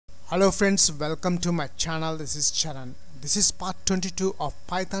Hello friends, welcome to my channel. This is Charan. This is part 22 of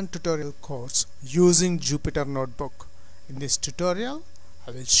Python tutorial course using Jupyter Notebook. In this tutorial,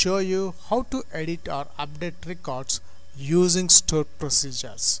 I will show you how to edit or update records using stored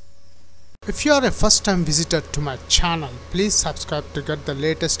procedures. If you are a first time visitor to my channel, please subscribe to get the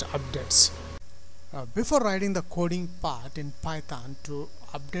latest updates. Before writing the coding part in Python to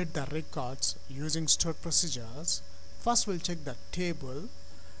update the records using stored procedures, first we'll check the table.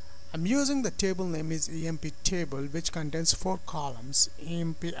 I'm using the table name is EMP table, which contains 4 columns: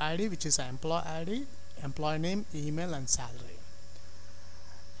 EMP ID, which is employee ID, employee name, email and salary.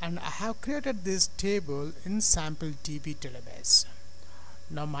 And I have created this table in sample DB database.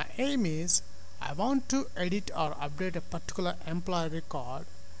 Now my aim is I want to edit or update a particular employee record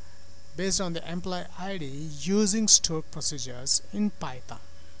based on the employee ID using stored procedures in Python.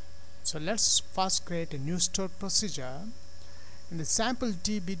 So let's first create a new stored procedure. In the sample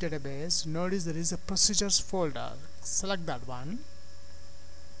DB database, notice there is a procedures folder. Select that one.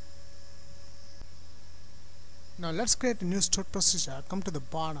 Now let's create a new stored procedure. Come to the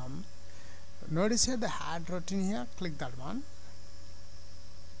bottom. Notice here the add routine here. Click that one.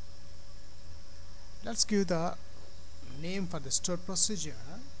 Let's give the name for the stored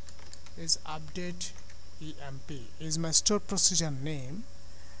procedure is update EMP is my stored procedure name,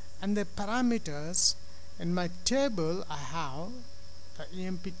 and the parameters in my table I have the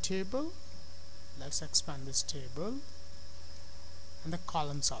EMP table. Let's expand this table and the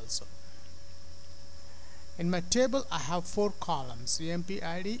columns also. In my table I have 4 columns: EMP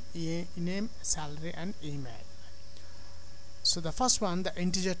ID, name, salary and email. So the first one, the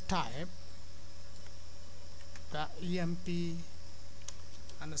integer type, the EMP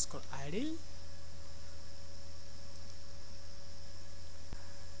underscore ID,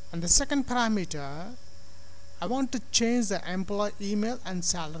 and the second parameter I want to change the employee email and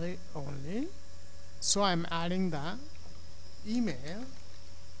salary only, so I'm adding the email,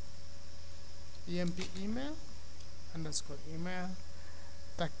 EMP email underscore email.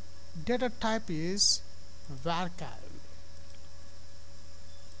 The data type is varchar,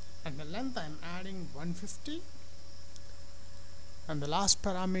 and the length I'm adding 150, and the last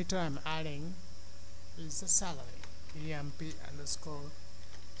parameter I'm adding is the salary, EMP underscore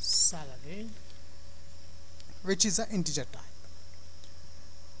salary, which is an integer type.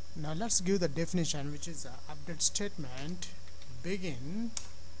 Now let's give the definition, which is the update statement begin.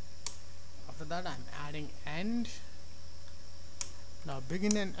 After that I'm adding end. Now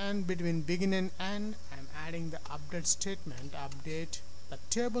begin and end, between begin and end I'm adding the update statement. Update the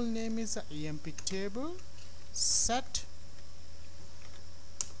table name is the EMP table. Set,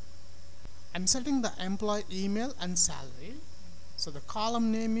 I'm setting the employee email and salary. So the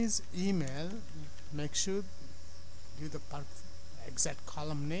column name is email. Make sure give the exact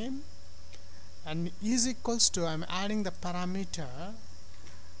column name, and is equals to, I'm adding the parameter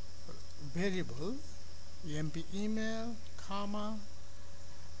variable EMP email comma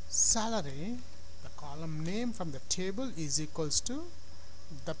salary. The column name from the table is equals to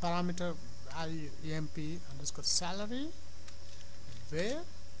the parameter value EMP underscore salary, where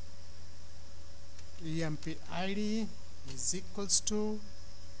EMP ID is equals to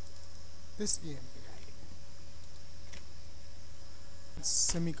this EMP ID.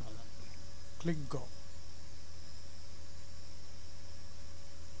 Semicolon. Click go.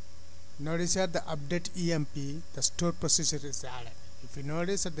 Notice here the update EMP, the stored procedure is added. If you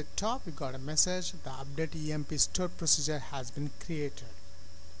notice at the top, you got a message: the update EMP stored procedure has been created.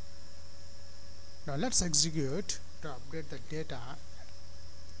 Now let's execute to update the data.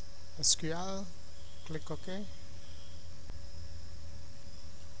 SQL, click OK.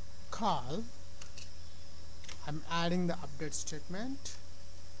 Call, I'm adding the update statement.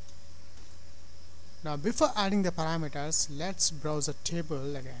 Now before adding the parameters, let's browse the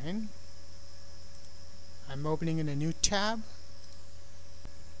table again. I'm opening in a new tab.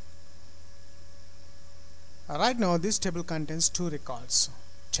 Right now this table contains 2 records,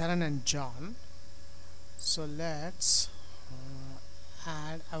 Charan and John. So let's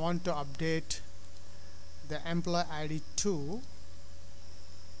add, I want to update the employee ID 2.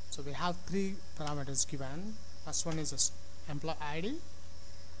 So we have 3 parameters given. First one is the employee ID,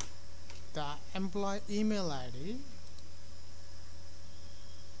 the employee email ID.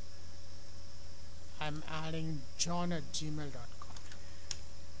 I'm adding john at gmail.com.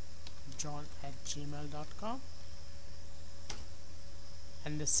 John at gmail.com.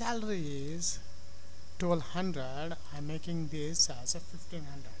 And the salary is 1200. I'm making this as a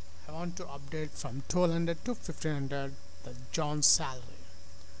 1500. I want to update from 1200 to 1500 the John's salary.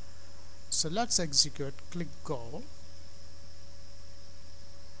 So let's execute, click go.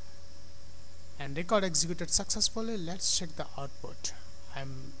 and record executed successfully. Let's check the output.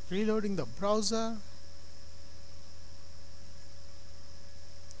 I'm reloading the browser.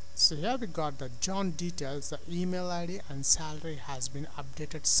 So here we got the John details, the email ID and salary has been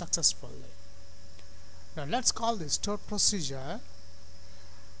updated successfully. Now let's call this store procedure.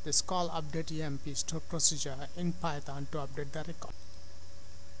 This call update emp store procedure in Python to update the record.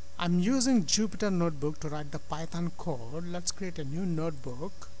 I'm using Jupyter Notebook to write the Python code. Let's create a new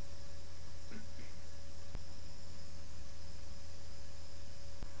notebook.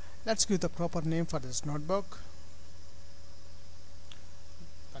 Let's give the proper name for this notebook.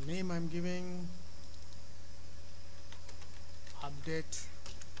 The name I'm giving update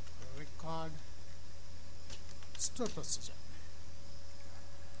record store procedure.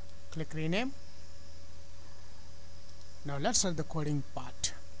 Click rename. Now let's write the coding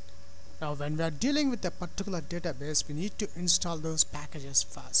part. Now when we are dealing with a particular database, we need to install those packages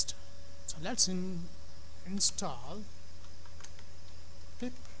first. So let's install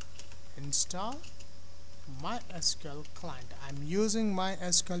pip install MySQL client. I'm using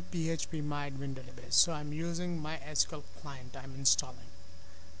MySQL phpmyadmin database, so I'm using MySQL client I'm installing.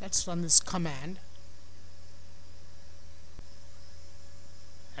 Let's run this command,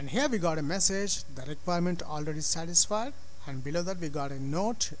 and here we got a message, the requirement already satisfied, and below that we got a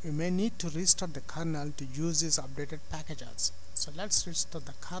note, you may need to restart the kernel to use these updated packages. So let's restart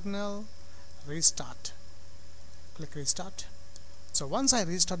the kernel, restart, click restart. So once I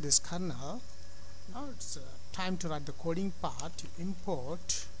restart this kernel, now it's time to write the coding part. You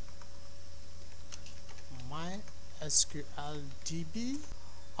import MySQL DB.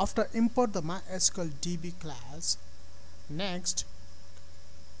 After import the MySQL DB class, next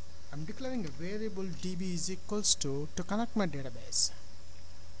I'm declaring a variable db is equals to connect my database.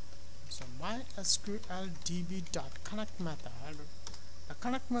 So MySQL DB dot connect method. The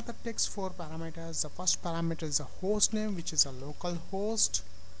connect method takes 4 parameters. The first parameter is a host name, which is a local host.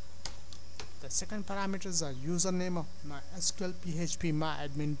 The second parameter is a username of MySQL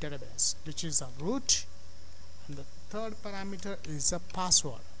phpmyadmin database, which is a root, and the third parameter is a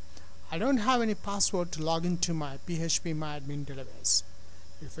password. I don't have any password to log into my phpmyadmin database.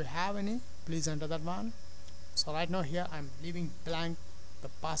 If you have any, please enter that one. So right now here I'm leaving blank the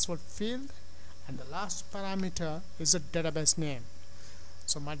password field, and the last parameter is a database name.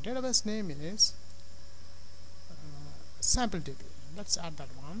 So my database name is SampleDB. Let's add that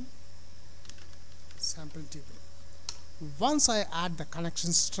one, SampleDB. Once I add the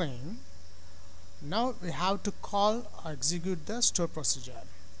connection string, now we have to call or execute the store procedure.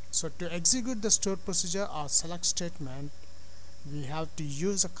 So to execute the store procedure or select statement, we have to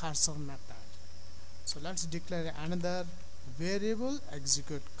use a cursor method. So let's declare another variable,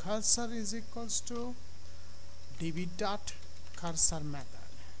 execute cursor is equals to db dot cursor method.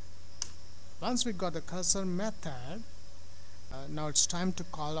 Once we got the cursor method, now it's time to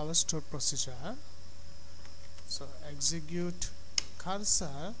call our store procedure. So execute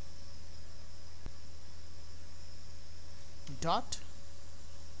cursor dot,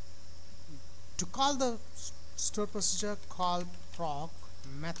 to call the store procedure, call proc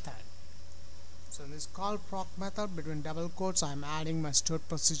method. So in this call proc method, between double quotes I'm adding my store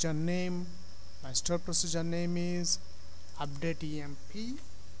procedure name. My store procedure name is update emp.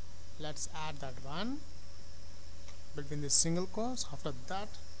 Let's add that one between the single quotes. After that,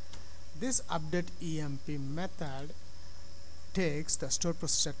 this update emp method takes the store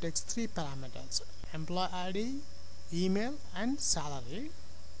procedure takes 3 parameters: employee ID, email and salary.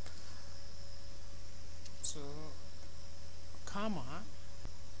 So comma.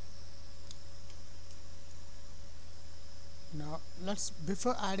 Now let's,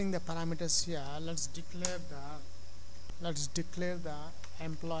 before adding the parameters here, let's declare the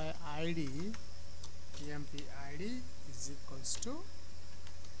employee ID, emp ID is equals to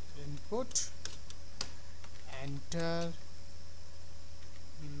input, enter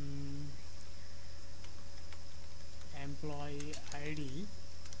employee ID.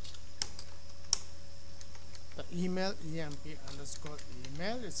 The email emp underscore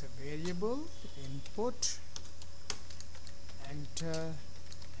email is a variable, input, enter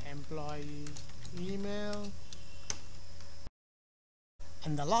employee email,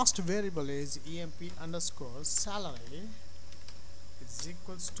 and the last variable is emp underscore salary is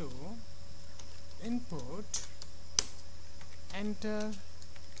equals to input, enter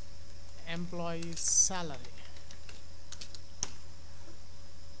employee salary.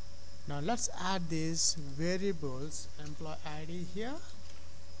 Now let's add these variables, employee ID here,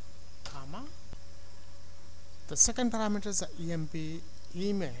 comma. The second parameter is the emp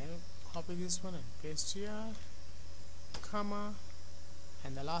email. Copy this one and paste here, comma.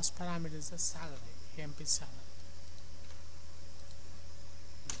 and the last parameter is the salary, MP salary.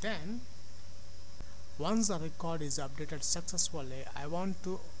 Then once the record is updated successfully, I want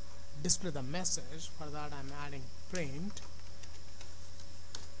to display the message. For that I'm adding print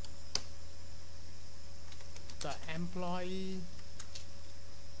the employee,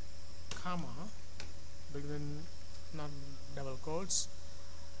 comma, between not double quotes,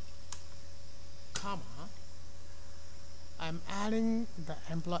 comma, I'm adding the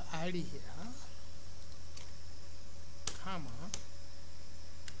employee ID here, comma,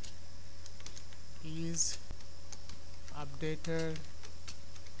 is updated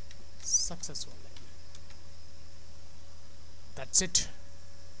successfully. That's it.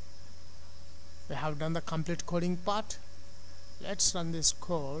 We have done the complete coding part. Let's run this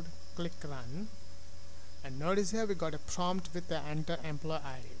code. Click run, and notice here we got a prompt with the enter employee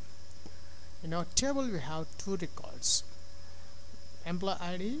ID. In our table we have two records. Employee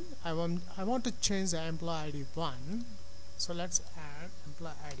ID, I want to change the employee ID 1, so let's add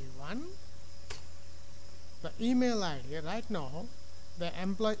employee ID 1. The email ID, right now the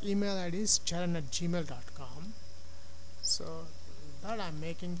employee email ID is charan@gmail.com, so that I'm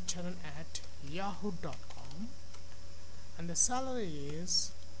making charan@yahoo.com, and the salary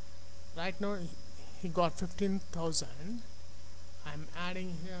is, right now he got 15,000, I'm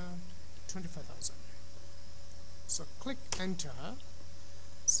adding here 25,000. So click enter.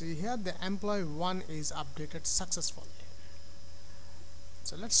 See here the employee 1 is updated successfully.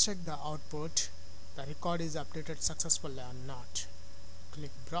 So let's check the output. The record is updated successfully or not.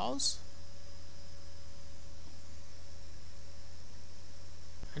 Click browse,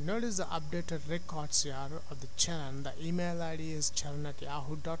 and notice the updated records here of the Charan. The email ID is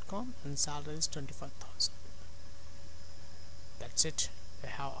charan@yahoo.com and salary is 25,000. That's it. We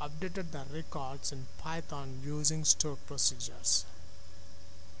have updated the records in Python using stored procedures.